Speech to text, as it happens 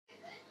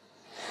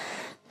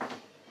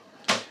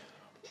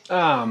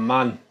Ah,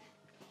 man.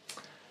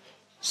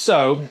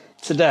 So,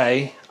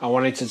 today I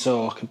wanted to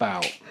talk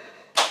about...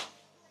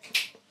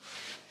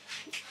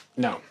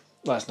 No,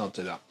 let's not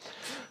do that.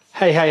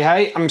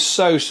 Hey, I'm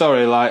so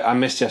sorry, I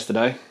missed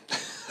yesterday.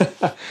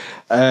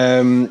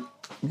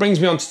 Brings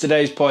me on to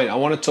today's point. I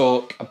want to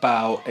talk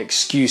about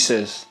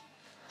excuses.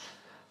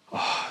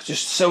 Oh,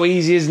 just so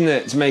easy, isn't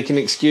it, to make an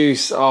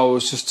excuse? Oh, I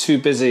was just too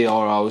busy,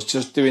 or I was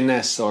just doing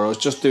this, or I was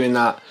just doing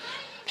that.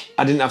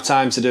 I didn't have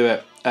time to do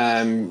it.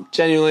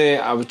 Genuinely,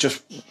 I was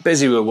just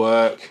busy with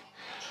work.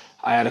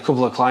 I had a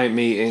couple of client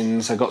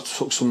meetings. I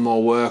took some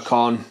more work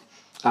on,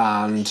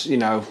 and you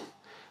know,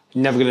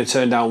 you're never going to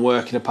turn down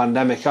work in a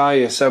pandemic, are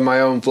you? So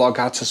my own vlog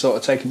had to sort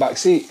of take a back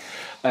seat.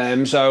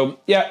 So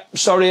yeah,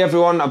 sorry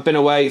everyone, I've been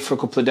away for a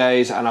couple of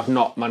days and I've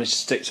not managed to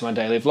stick to my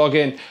daily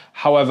vlogging.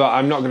 However,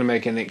 I'm not going to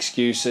make any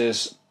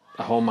excuses.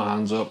 I hold my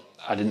hands up.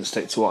 I didn't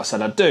stick to what I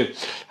said I'd do.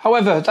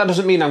 However, that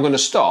doesn't mean I'm going to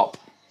stop.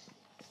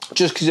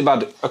 Just because I've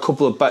had a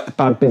couple of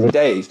bad busy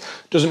days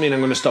doesn't mean I'm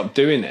going to stop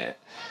doing it.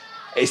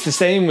 It's the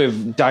same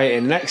with dieting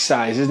and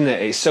exercise, isn't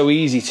it? It's so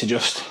easy to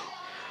just,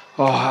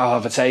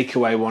 I'll have a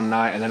takeaway one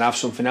night and then have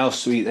something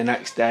else to eat the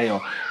next day,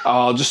 or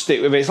I'll just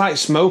stick with it. It's like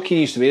smoking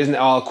used to be, isn't it?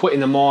 I'll quit in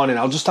the morning,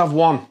 I'll just have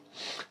one.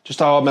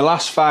 I'll have my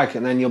last fag,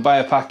 and then you'll buy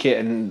a packet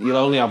and you'll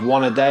only have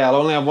one a day. I'll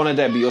only have one a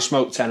day, but you'll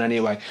smoke 10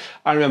 anyway.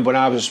 I remember when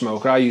I was a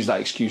smoker, I used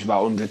that excuse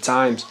about 100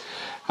 times.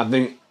 I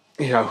think,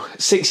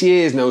 6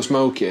 years no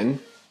smoking,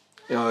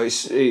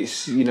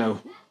 it's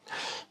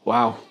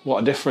wow, what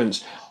a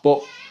difference.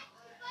 But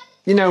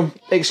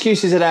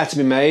excuses are there to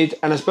be made,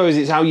 and I suppose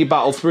it's how you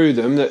battle through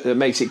them that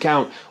makes it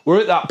count.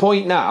 We're at that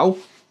point now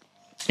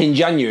in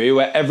January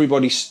where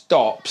everybody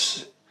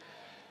stops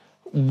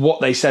what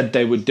they said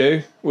they would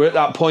do. We're at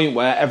that point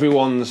where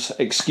everyone's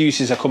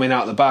excuses are coming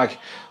out of the bag.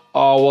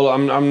 Oh, well,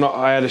 I'm not,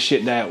 I had a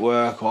shit day at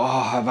work, or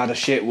I've had a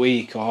shit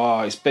week,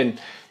 or it's been,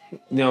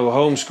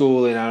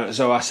 homeschooling,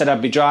 so I said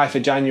I'd be dry for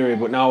January,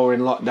 but now we're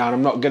in lockdown.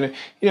 I'm not going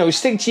to,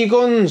 stick to your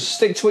guns,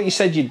 stick to what you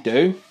said you'd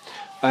do.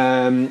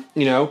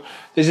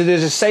 There's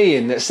a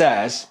saying that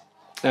says,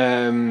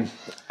 I'm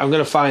going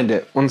to find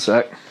it, one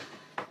sec.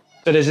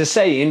 So there's a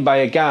saying by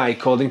a guy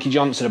called Inky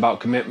Johnson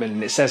about commitment,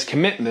 and it says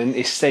commitment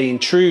is staying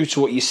true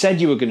to what you said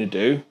you were going to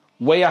do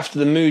way after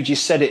the mood you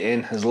said it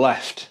in has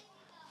left.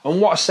 And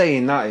what a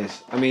saying that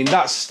is. I mean,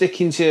 that's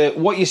sticking to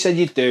what you said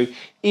you'd do,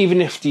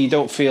 even if you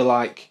don't feel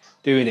like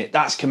doing it.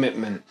 That's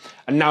commitment.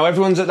 And now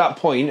everyone's at that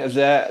point of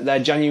their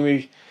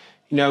January,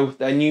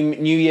 their new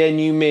year,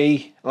 new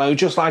me.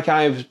 Just like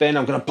I've been,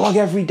 I'm going to blog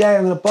every day,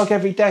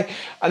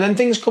 And then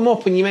things come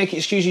up and you make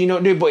excuses you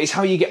don't do, but it's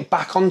how you get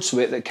back onto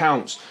it that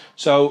counts.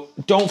 So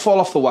don't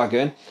fall off the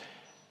wagon.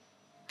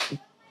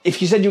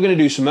 If you said you were going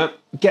to do something,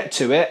 get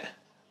to it.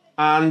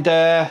 And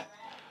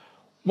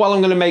while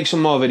I'm going to make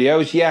some more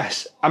videos,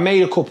 yes, I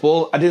made a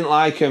couple. I didn't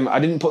like them. I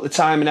didn't put the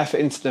time and effort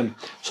into them.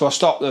 So I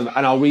stopped them,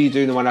 and I'll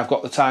redo them when I've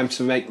got the time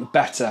to make them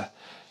better.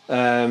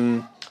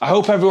 I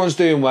hope everyone's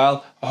doing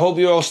well. I hope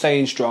you're all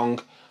staying strong.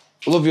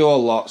 Love you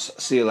all lots.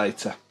 See you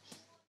later.